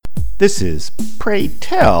This is Pray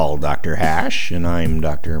Tell Dr. Hash, and I'm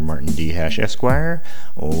Dr. Martin D. Hash, Esquire,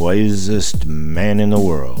 wisest man in the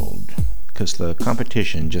world, 'cause the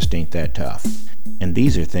competition just ain't that tough. And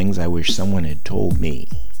these are things I wish someone had told me.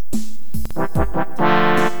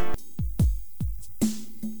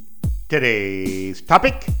 Today's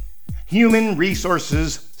topic, human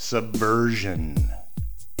resources subversion.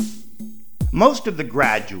 Most of the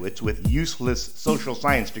graduates with useless social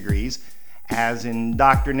science degrees, as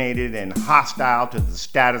indoctrinated and hostile to the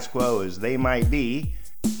status quo as they might be,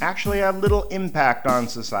 actually have little impact on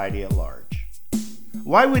society at large.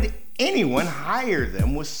 Why would anyone hire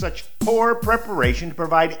them with such poor preparation to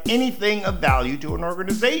provide anything of value to an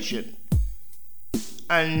organization?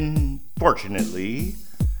 Unfortunately,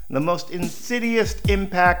 the most insidious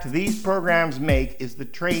impact these programs make is the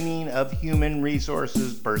training of human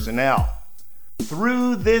resources personnel.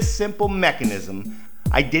 Through this simple mechanism,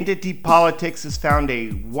 identity politics has found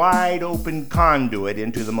a wide open conduit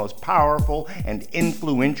into the most powerful and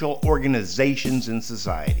influential organizations in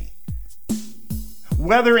society.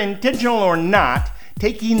 Whether intentional or not,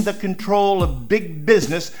 taking the control of big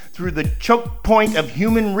business through the choke point of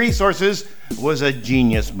human resources was a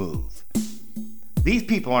genius move. These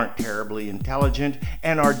people aren't terribly intelligent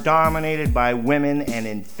and are dominated by women and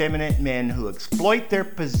effeminate men who exploit their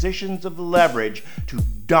positions of leverage to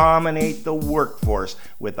dominate the workforce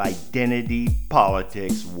with identity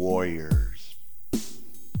politics warriors.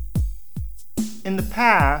 In the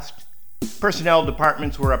past, personnel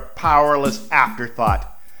departments were a powerless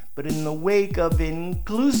afterthought, but in the wake of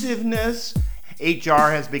inclusiveness,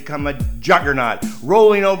 HR has become a juggernaut,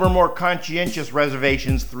 rolling over more conscientious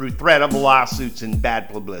reservations through threat of lawsuits and bad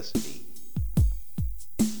publicity.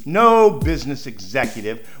 No business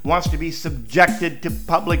executive wants to be subjected to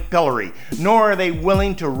public pillory, nor are they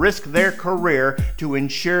willing to risk their career to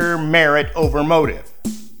ensure merit over motive.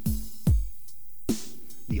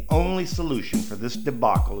 The only solution for this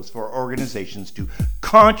debacle is for organizations to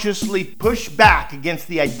consciously push back against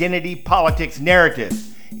the identity politics narrative.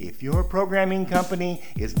 If your programming company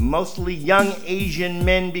is mostly young Asian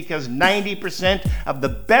men because 90% of the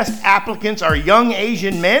best applicants are young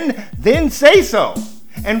Asian men, then say so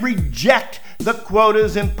and reject the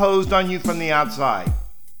quotas imposed on you from the outside.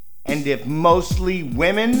 And if mostly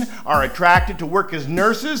women are attracted to work as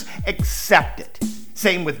nurses, accept it.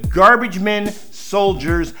 Same with garbage men,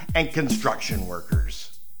 soldiers, and construction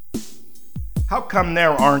workers. How come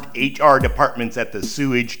there aren't HR departments at the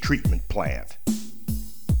sewage treatment plant?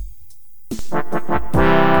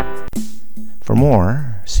 For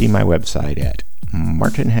more, see my website at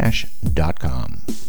martinhash.com.